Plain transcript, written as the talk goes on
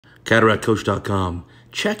CataractCoach.com,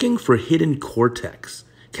 checking for hidden cortex.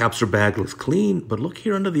 Capsular bag looks clean, but look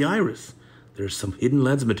here under the iris. There's some hidden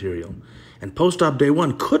lens material. And post-op day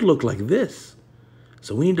 1 could look like this.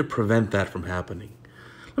 So we need to prevent that from happening.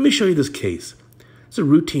 Let me show you this case. It's a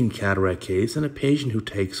routine cataract case in a patient who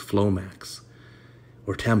takes Flomax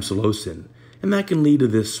or tamsulosin, and that can lead to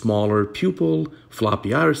this smaller pupil,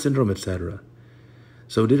 floppy iris syndrome, etc.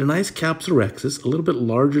 So did a nice capsulorhexis, a little bit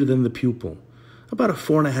larger than the pupil, about a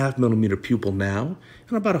 4.5 millimeter pupil now,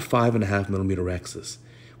 and about a 5.5 millimeter rhexis.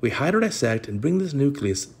 We hydrodissect and bring this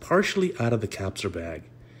nucleus partially out of the capsular bag.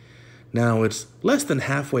 Now it's less than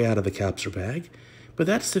halfway out of the capsular bag, but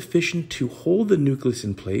that's sufficient to hold the nucleus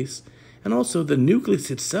in place, and also the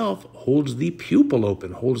nucleus itself holds the pupil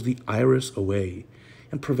open, holds the iris away,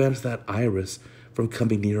 and prevents that iris from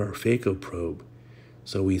coming near our phaco probe.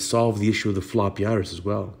 So we solve the issue of the floppy iris as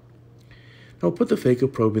well. Now we'll put the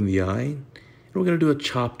phaco probe in the eye, and we're going to do a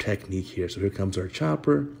chop technique here. So here comes our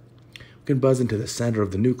chopper. We can buzz into the center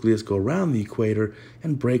of the nucleus, go around the equator,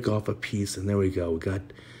 and break off a piece, and there we go. We got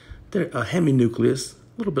there a heminucleus, a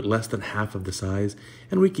little bit less than half of the size,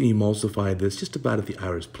 and we can emulsify this just about at the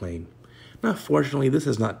iris plane. Now, fortunately, this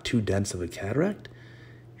is not too dense of a cataract,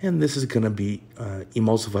 and this is going to be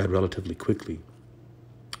emulsified relatively quickly.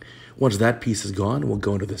 Once that piece is gone, we'll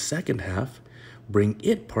go into the second half, bring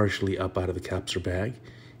it partially up out of the capsular bag,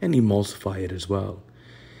 and emulsify it as well.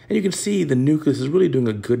 And you can see the nucleus is really doing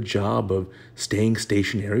a good job of staying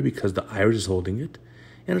stationary because the iris is holding it,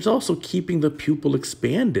 and it's also keeping the pupil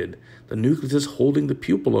expanded. The nucleus is holding the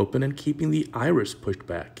pupil open and keeping the iris pushed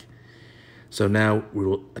back. So now we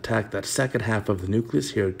will attack that second half of the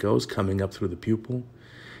nucleus. Here it goes, coming up through the pupil.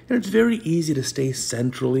 And it's very easy to stay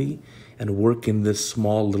centrally and work in this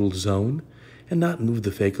small little zone and not move the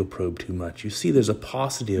phaco probe too much. You see there's a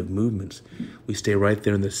paucity of movements. We stay right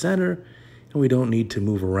there in the center, and we don't need to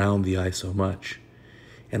move around the eye so much.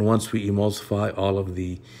 And once we emulsify all of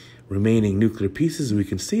the remaining nuclear pieces, we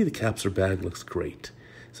can see the capsular bag looks great.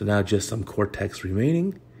 So now just some cortex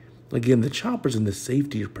remaining. Again, the chopper's in the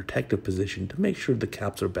safety or protective position to make sure the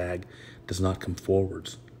capsular bag does not come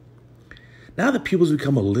forwards. Now the pupils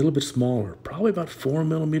become a little bit smaller, probably about 4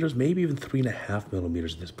 millimeters, maybe even 3.5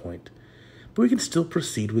 millimeters at this point. But we can still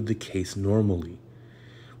proceed with the case normally.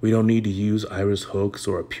 We don't need to use iris hooks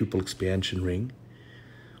or a pupil expansion ring.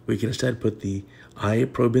 We can instead put the eye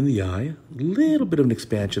probe in the eye, a little bit of an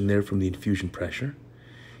expansion there from the infusion pressure,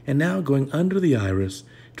 and now going under the iris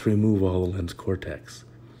to remove all the lens cortex.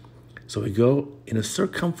 So we go in a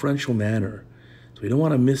circumferential manner. So we don't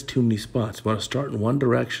want to miss too many spots. We want to start in one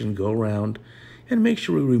direction, go around, and make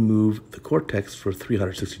sure we remove the cortex for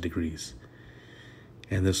 360 degrees.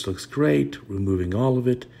 And this looks great, removing all of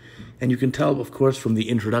it. And you can tell, of course, from the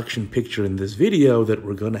introduction picture in this video that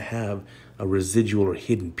we're going to have a residual or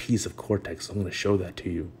hidden piece of cortex. I'm going to show that to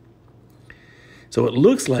you. So it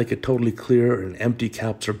looks like a totally clear and empty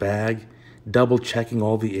capsular bag, double checking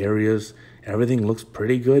all the areas. Everything looks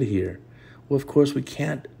pretty good here. Well, of course, we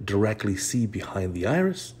can't directly see behind the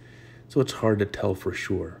iris, so it's hard to tell for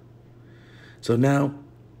sure. So now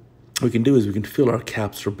what we can do is we can fill our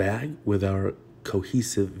capsular bag with our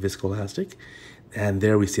cohesive viscoelastic, and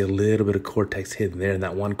there we see a little bit of cortex hidden there in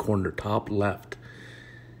that one corner, top left,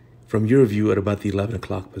 from your view at about the 11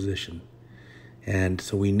 o'clock position. And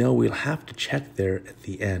so we know we'll have to check there at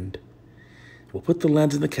the end. We'll put the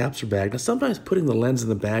lens in the capsular bag. Now, sometimes putting the lens in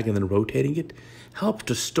the bag and then rotating it helps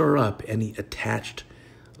to stir up any attached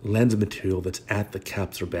lens material that's at the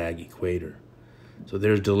capsular bag equator. So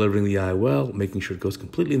there's delivering the eye well, making sure it goes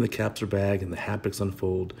completely in the capsular bag and the haptics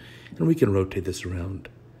unfold, and we can rotate this around.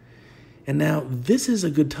 And now this is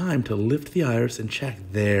a good time to lift the iris and check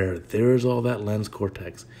there's all that lens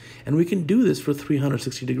cortex. And we can do this for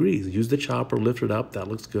 360 degrees. Use the chopper, lift it up, that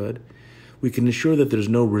looks good. We can ensure that there's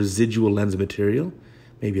no residual lens material,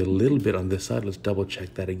 maybe a little bit on this side. Let's double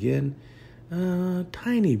check that again.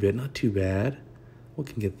 Tiny bit, not too bad. We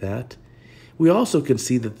can get that. We also can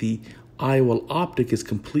see that the IOL optic is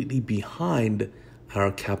completely behind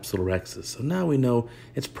our capsular rhexis. So now we know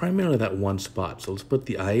it's primarily that one spot. So let's put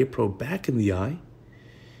the IA probe back in the eye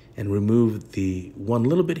and remove the one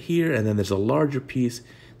little bit here, and then there's a larger piece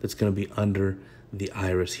that's going to be under the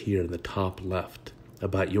iris here in the top left,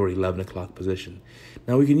 about your 11 o'clock position.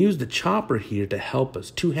 Now we can use the chopper here to help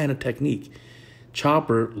us, two-handed technique.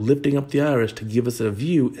 Chopper lifting up the iris to give us a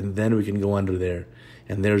view, and then we can go under there.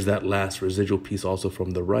 And there's that last residual piece also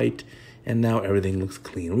from the right, and now everything looks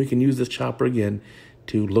clean. We can use this chopper again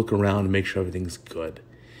to look around and make sure everything's good.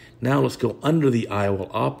 Now let's go under the IOL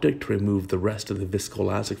optic to remove the rest of the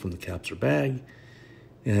viscoelastic from the capsular bag.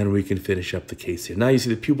 And we can finish up the case here. Now you see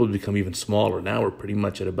the pupil become even smaller. Now we're pretty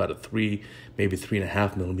much at about a 3, maybe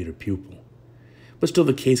 3.5 millimeter pupil. But still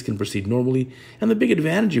the case can proceed normally. And the big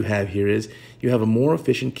advantage you have here is you have a more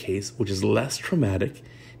efficient case, which is less traumatic.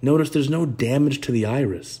 Notice there's no damage to the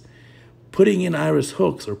iris. Putting in iris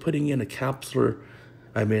hooks or putting in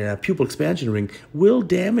a pupil expansion ring will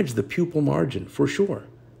damage the pupil margin for sure.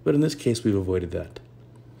 But in this case, we've avoided that.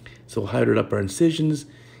 So we'll hide up our incisions.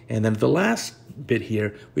 And then the last bit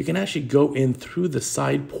here, we can actually go in through the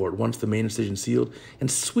side port once the main incision is sealed and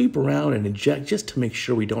sweep around and inject just to make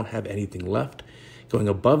sure we don't have anything left. Going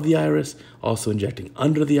above the iris, also injecting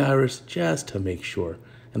under the iris just to make sure.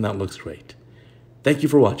 And that looks great. Thank you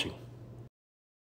for watching.